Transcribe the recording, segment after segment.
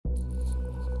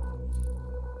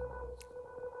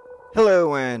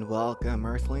Hello and welcome,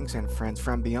 Earthlings and friends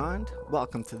from beyond.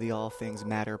 Welcome to the All Things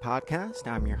Matter podcast.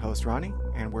 I'm your host, Ronnie,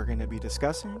 and we're going to be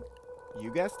discussing,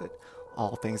 you guessed it,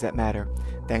 all things that matter.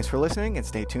 Thanks for listening and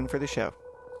stay tuned for the show.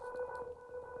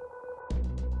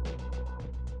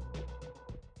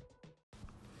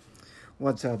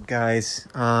 What's up, guys?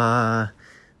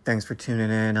 Thanks for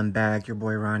tuning in. I'm back. Your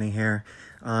boy Ronnie here.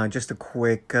 Just a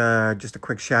quick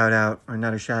shout out, or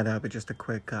not a shout out, but just a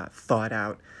quick thought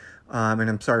out. And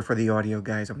I'm sorry for the audio,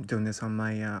 guys. I'm doing this on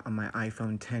my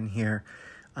iPhone 10 here,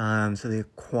 so the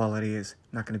quality is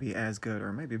not going to be as good, or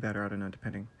it might be better. I don't know,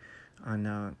 depending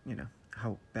on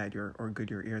how bad or good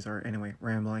your ears are. Anyway,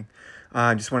 rambling.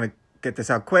 Just want to get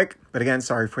this out quick, but again,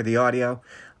 sorry for the audio.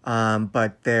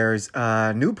 But there's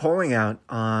new polling out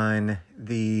on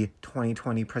the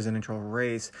 2020 presidential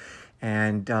race,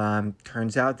 and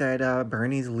turns out that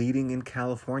Bernie's leading in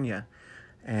California,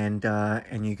 and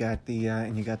you got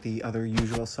the other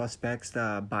usual suspects: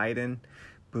 Biden,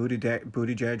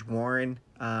 Buttigieg, Warren.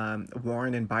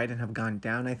 Warren and Biden have gone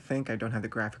down. I think I don't have the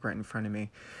graphic right in front of me,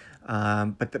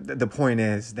 but the point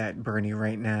is that Bernie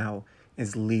right now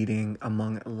is leading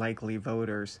among likely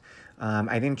voters.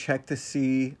 I didn't check to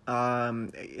see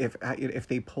if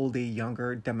they pulled a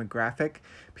younger demographic,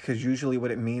 because usually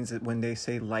what it means is when they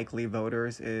say likely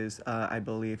voters is I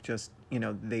believe just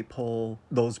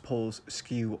those polls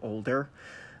skew older,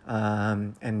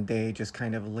 and they just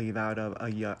kind of leave out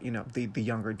the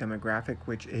younger demographic,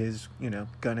 which is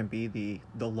gonna be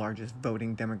the largest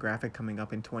voting demographic coming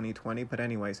up in 2020. But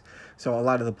anyways, so a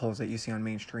lot of the polls that you see on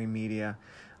mainstream media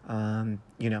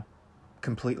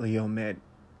completely omit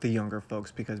the younger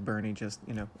folks, because Bernie just,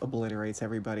 obliterates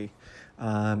everybody,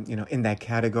 in that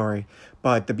category.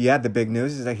 But the big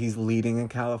news is that he's leading in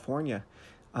California,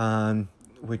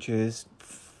 which is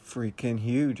freaking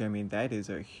huge. I mean, that is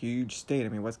a huge state. I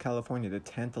mean, what's California? The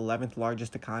 10th, 11th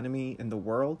largest economy in the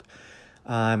world.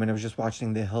 And I was just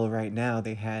watching The Hill right now.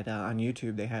 They had on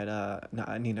YouTube, they had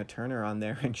Nina Turner on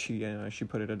there, and she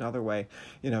put it another way.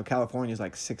 California is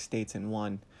like 6 states in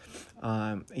one.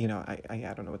 I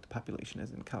don't know what the population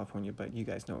is in California, but you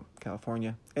guys know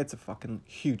California. It's a fucking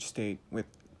huge state with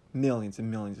millions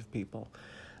and millions of people,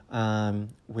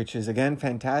 which is again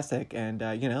fantastic. And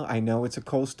I know it's a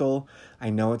coastal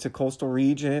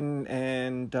region,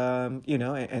 and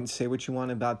and say what you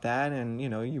want about that, and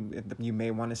you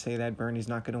may want to say that Bernie's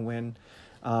not going to win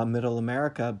Middle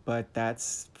America, but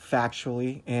that's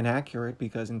factually inaccurate,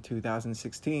 because in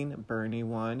 2016 Bernie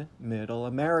won Middle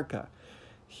America.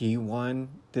 He won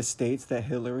the states that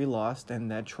Hillary lost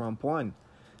and that Trump won.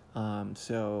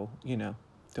 So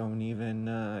don't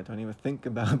even think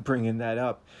about bringing that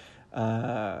up.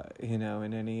 In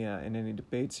any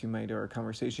debates you might, or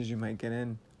conversations you might get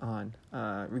in on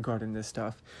regarding this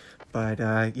stuff. But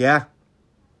yeah,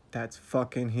 that's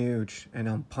fucking huge, and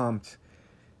I'm pumped.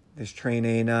 This train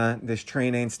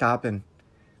ain't stopping.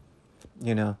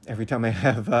 Every time I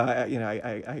have,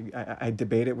 I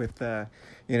debate it with,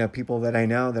 people that I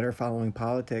know that are following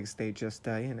politics. They just,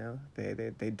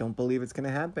 they don't believe it's going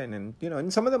to happen.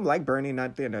 And some of them like Bernie,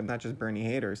 not just Bernie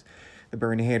haters. The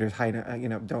Bernie haters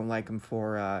don't like him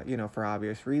for, for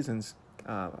obvious reasons,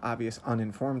 obvious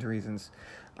uninformed reasons.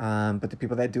 But the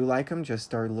people that do like him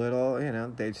just are little,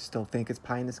 they still think it's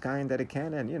pie in the sky and that it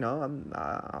can. And,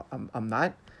 I'm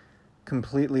not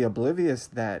completely oblivious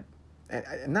that,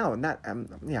 no, not I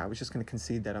was just going to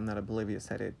concede that I'm not oblivious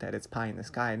that it's pie in the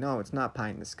sky. No, it's not pie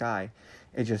in the sky.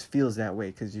 It just feels that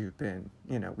way because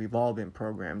we've all been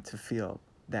programmed to feel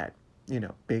that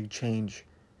big changes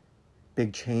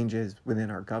within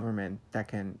our government that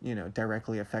can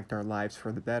directly affect our lives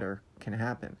for the better can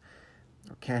happen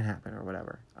or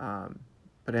whatever.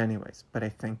 But I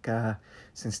think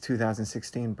since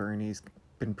 2016 Bernie's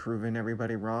been proving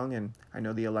everybody wrong, and I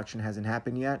know the election hasn't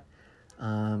happened yet.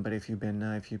 But if you've been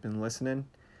listening,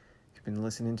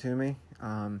 to me,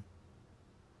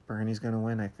 Bernie's gonna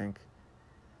win. I think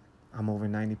I'm over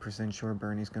 90% sure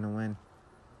Bernie's gonna win.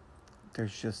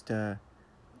 There's just a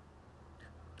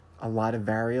lot of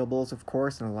variables, of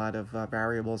course, and a lot of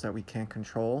variables that we can't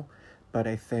control. But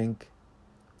I think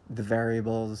the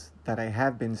variables that I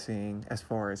have been seeing, as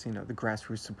far as the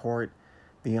grassroots support,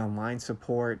 the online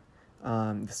support,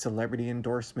 the celebrity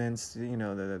endorsements,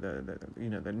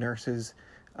 the nurses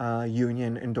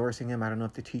union endorsing him. I don't know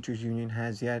if the teachers union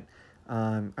has yet.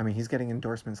 He's getting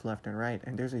endorsements left and right,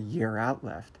 and there's a year out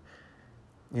left.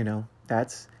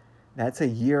 That's a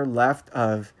year left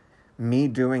of me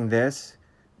doing this,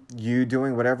 you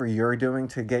doing whatever you're doing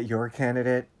to get your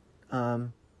candidate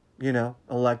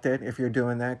elected, if you're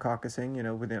doing that,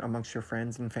 caucusing, within amongst your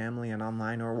friends and family and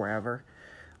online or wherever.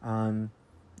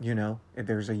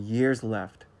 There's a year's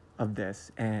left of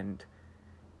this, and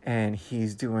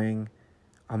he's doing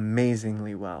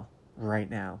amazingly well right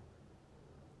now.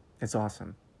 It's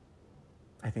awesome.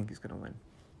 I think he's going to win.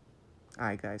 All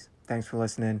right, guys. Thanks for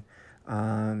listening.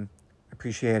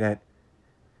 Appreciate it.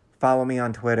 Follow me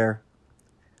on Twitter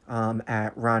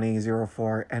at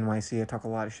Ronnie04NYC. I talk a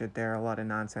lot of shit there, a lot of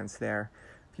nonsense there.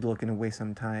 If you're looking to waste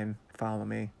some time, follow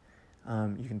me.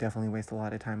 You can definitely waste a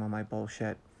lot of time on my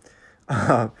bullshit.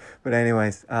 But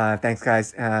anyways, thanks,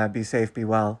 guys. Be safe, be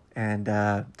well, and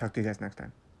talk to you guys next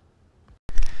time.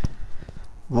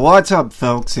 What's up,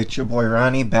 folks? It's your boy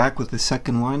Ronnie, back with the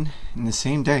second one in the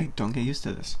same day. Don't get used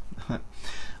to this.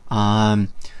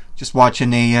 Just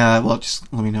watching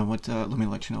just let me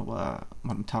let you know what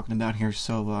I'm talking about here.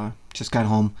 So just got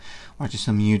home, watching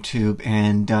some YouTube,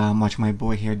 and watching my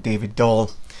boy here, David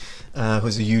Dole,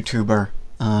 who's a YouTuber.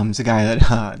 He's a guy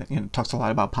that talks a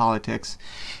lot about politics,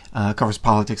 covers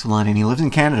politics a lot, and he lives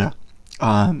in Canada.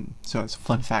 So it's a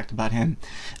fun fact about him.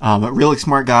 But really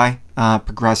smart guy,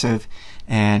 progressive,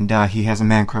 and he has a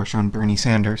man crush on Bernie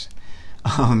Sanders.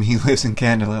 He lives in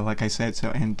Canada, like I said.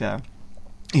 So, and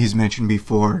he's mentioned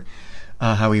before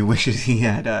how he wishes he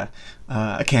had a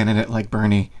candidate like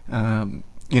Bernie.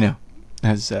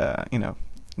 As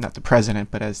not the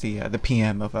president, but as the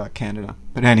PM of Canada.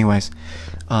 But anyways,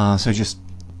 so just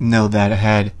know that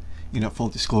ahead. Full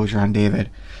disclosure on David.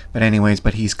 But anyways,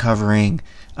 he's covering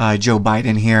Joe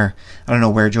Biden here. I don't know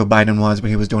where Joe Biden was, but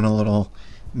he was doing a little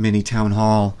mini town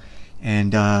hall,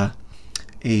 and a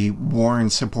Warren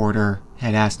supporter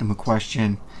had asked him a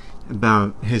question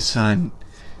about his son,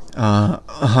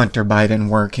 Hunter Biden,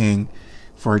 working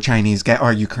for a Chinese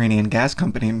or Ukrainian gas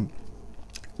company,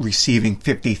 receiving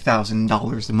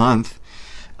 $50,000 a month,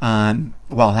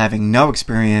 while having no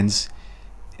experience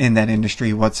in that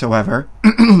industry whatsoever.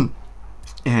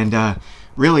 And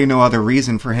really no other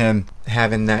reason for him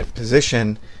having that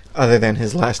position other than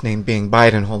his last name being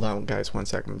Biden. Hold on, guys, 1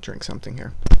 second. I'm gonna drink something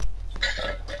here.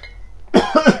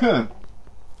 Have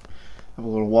a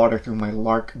little water through my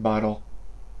Lark bottle.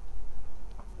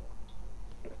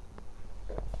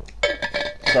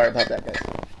 Sorry about that, guys.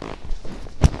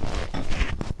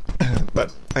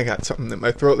 But I got something in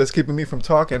my throat that's keeping me from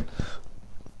talking.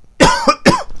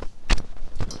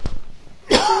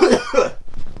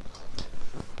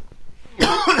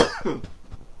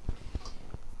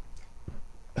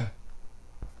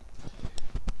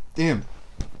 Damn.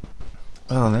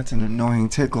 Oh, that's an annoying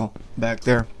tickle back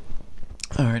there.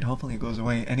 Alright, hopefully it goes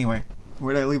away. Anyway,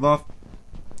 where did I leave off?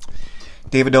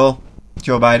 David Dole,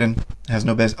 Joe Biden has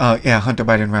no business. Hunter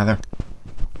Biden, rather.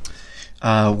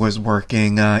 Was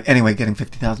working, getting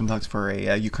 $50,000 for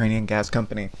a Ukrainian gas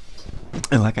company.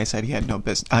 And like I said, he had no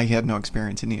business. He had no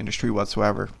experience in the industry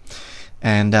whatsoever.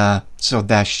 And so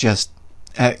that's just,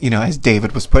 as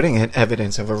David was putting it,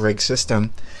 evidence of a rigged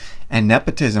system and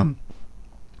nepotism.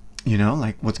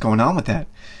 What's going on with that?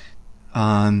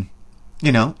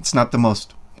 It's not the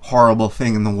most horrible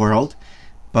thing in the world,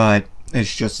 but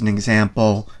it's just an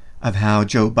example of how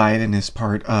Joe Biden is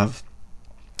part of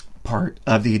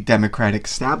the Democratic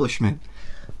establishment.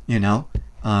 Part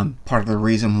of the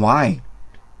reason why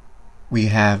we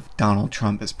have Donald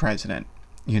Trump as president.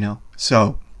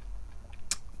 So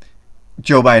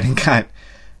Joe Biden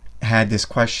had this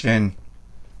question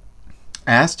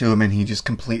asked to him, and he just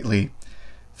completely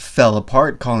fell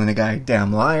apart, calling the guy a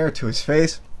damn liar to his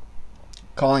face,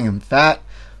 calling him fat,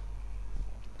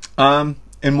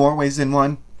 in more ways than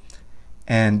one,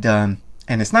 and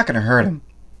it's not going to hurt him,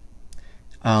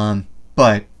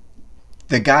 but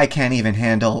the guy can't even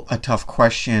handle a tough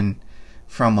question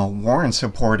from a Warren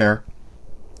supporter.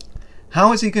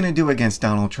 How is he going to do against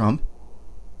Donald Trump?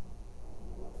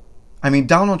 I mean,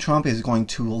 Donald Trump is going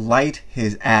to light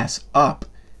his ass up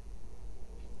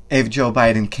if Joe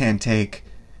Biden can't take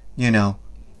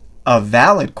a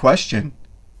valid question.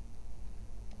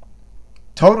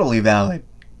 Totally valid.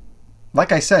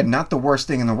 Like I said, not the worst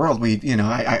thing in the world.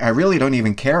 I really don't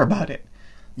even care about it.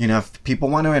 If people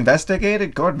want to investigate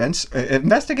it, go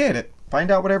investigate it. Find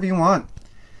out whatever you want.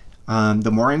 The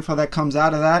more info that comes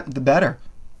out of that, the better.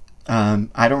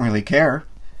 I don't really care.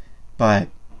 But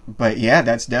yeah,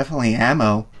 that's definitely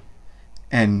ammo.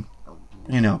 And,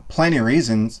 plenty of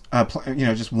reasons.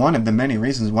 Just one of the many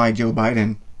reasons why Joe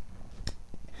Biden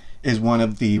is one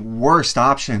of the worst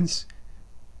options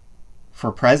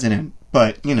for president.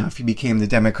 But, if he became the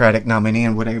Democratic nominee,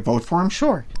 and would I vote for him?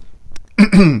 Sure.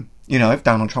 If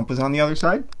Donald Trump was on the other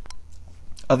side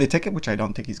of the ticket, which I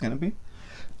don't think he's going to be.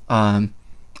 I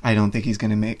don't think he's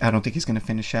going to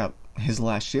finish out his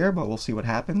last year, but we'll see what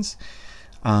happens.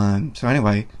 So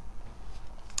anyway.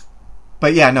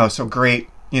 But yeah, no, so great,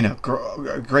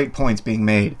 great points being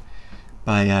made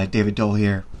by David Dole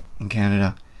here in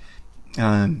Canada.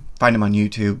 Find him on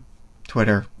YouTube,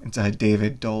 Twitter. It's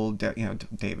David Dole,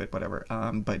 David whatever.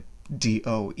 But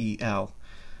DOEL.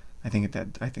 I think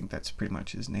that's pretty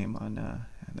much his name on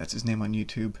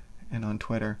YouTube and on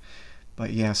Twitter.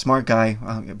 But yeah, smart guy.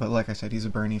 But like I said, he's a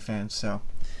Bernie fan, so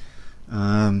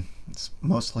it's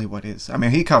mostly what is. I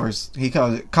mean, he covers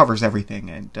everything,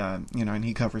 and and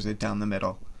he covers it down the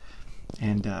middle.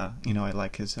 And I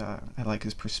like his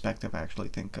perspective. I actually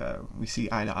think we see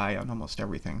eye to eye on almost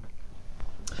everything.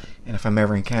 And if I'm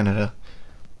ever in Canada,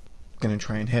 I'm gonna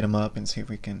try and hit him up and see if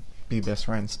we can be best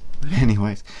friends. But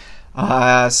anyways,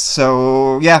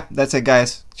 so yeah, that's it,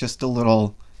 guys. Just a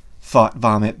little thought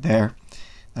vomit there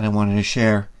that I wanted to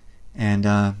share, and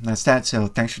that's that. So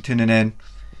thanks for tuning in.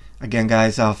 Again,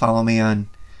 guys, follow me on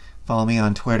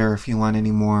Twitter if you want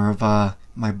any more of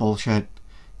my bullshit.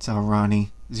 It's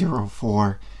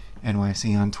Ronnie04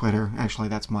 NYC on Twitter. Actually,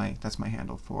 that's my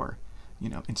handle for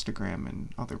Instagram and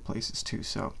other places too.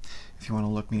 So if you want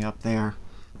to look me up there,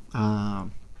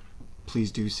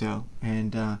 please do so.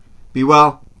 And be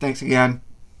well. Thanks again.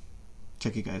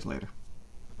 Check you guys later.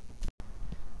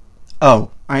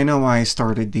 Oh, I know I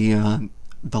started the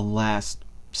last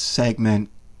segment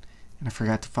and I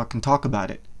forgot to fucking talk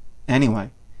about it. Anyway,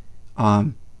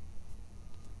 about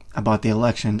the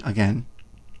election again.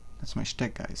 That's my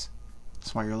shtick, guys.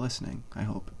 That's why you're listening, I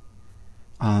hope.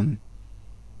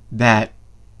 That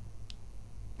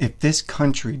if this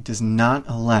country does not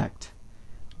elect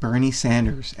Bernie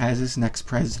Sanders as its next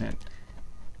president,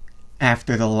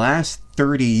 after the last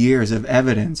 30 years of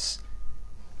evidence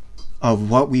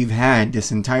of what we've had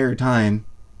this entire time,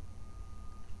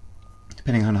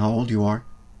 depending on how old you are,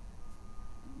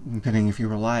 depending if you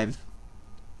were alive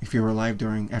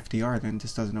during FDR, then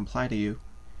this doesn't apply to you.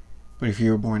 But if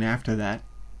you were born after that,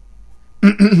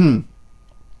 because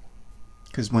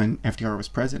when FDR was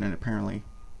president, apparently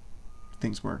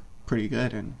things were pretty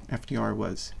good, and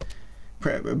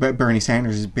Bernie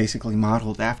Sanders is basically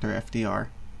modeled after FDR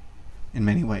in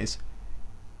many ways.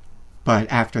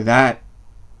 But after that,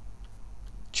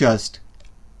 just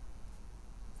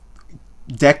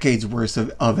decades worth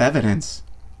of evidence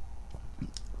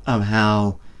of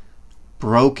how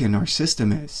broken our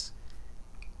system is.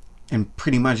 And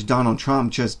pretty much Donald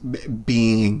Trump just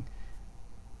being,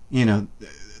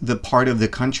 the part of the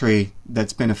country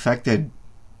that's been affected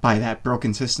by that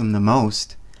broken system the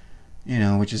most,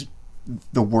 which is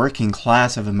the working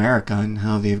class of America, and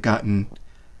how they've gotten,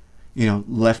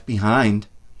 left behind.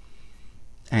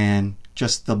 And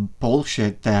just the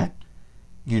bullshit that,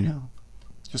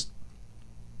 just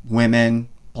women,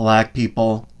 black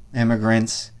people,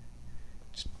 immigrants,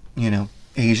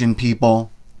 Asian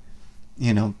people,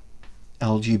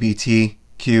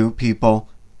 LGBTQ people,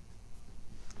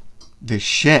 the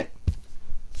shit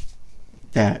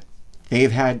that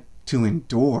they've had to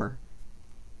endure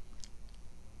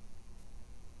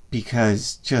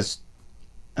because just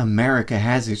America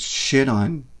has its shit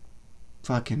on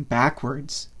fucking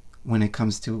backwards when it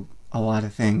comes to a lot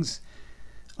of things,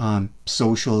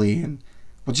 socially, and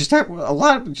just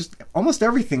almost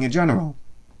everything in general,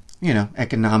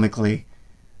 economically.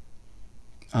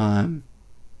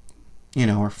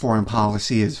 Our foreign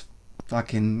policy is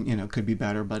fucking, could be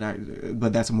better,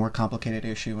 but that's a more complicated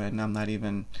issue, and I'm not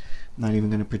even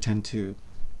going to pretend to,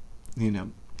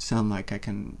 sound like I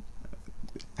can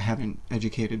have a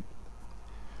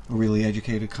really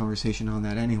educated conversation on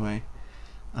that anyway.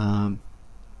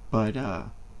 But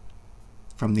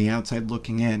from the outside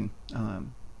looking in,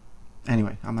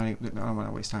 anyway, I don't want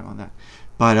to waste time on that.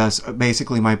 But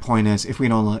basically, my point is, if we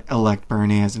don't elect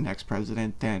Bernie as the next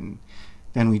president, then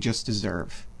we just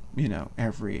deserve,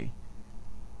 every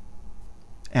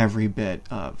bit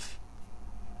of,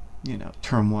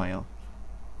 turmoil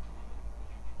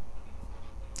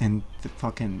and the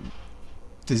fucking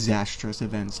disastrous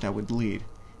events that would lead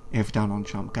if Donald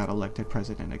Trump got elected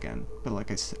president again. But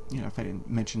like I said, if I didn't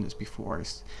mention this before,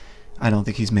 I don't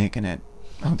think he's making it.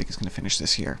 I don't think he's going to finish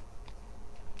this year.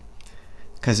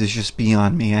 Because it's just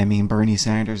beyond me. I mean, Bernie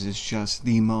Sanders is just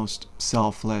the most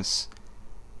selfless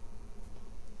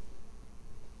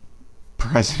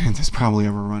president that's probably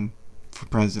ever run for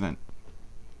president.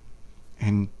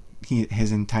 And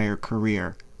his entire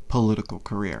career, political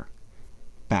career,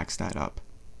 backs that up.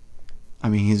 I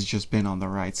mean, he's just been on the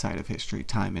right side of history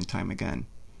time and time again.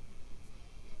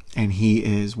 And he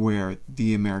is where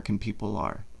the American people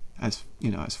are, as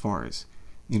far as,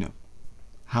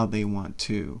 how they want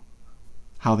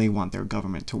their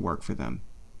government to work for them.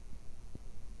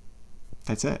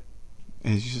 That's it.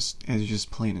 It's just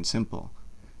plain and simple.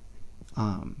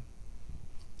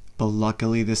 But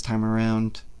luckily this time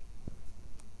around,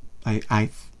 I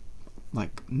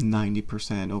like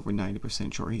 90%, over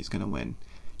 90% sure he's going to win,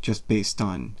 just based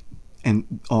on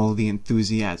and all the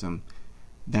enthusiasm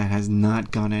that has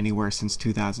not gone anywhere since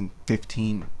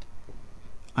 2015.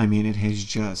 I mean, it has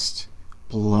just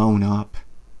blown up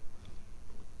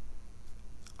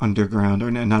underground,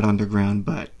 or not underground,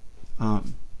 but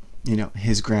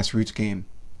his grassroots game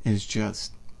is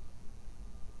just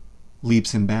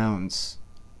leaps and bounds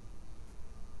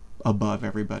above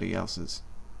everybody else's.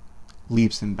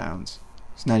 Leaps and bounds.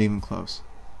 It's not even close.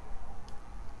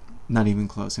 Not even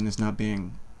close, and it's not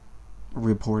being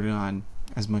reported on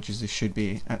as much as it should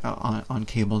be on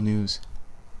cable news.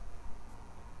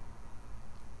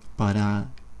 But I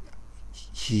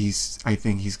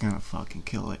think he's gonna fucking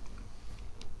kill it.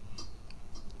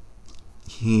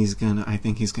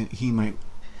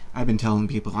 I've been telling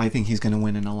people, I think he's gonna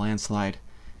win in a landslide.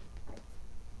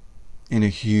 In a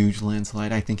huge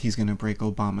landslide. I think he's gonna break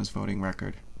Obama's voting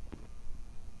record.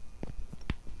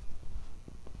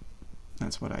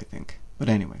 That's what I think. But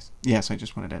anyways, yes, I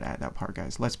just wanted to add that part,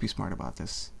 guys. Let's be smart about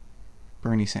this.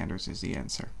 Bernie Sanders is the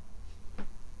answer.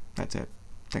 That's it.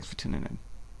 Thanks for tuning in.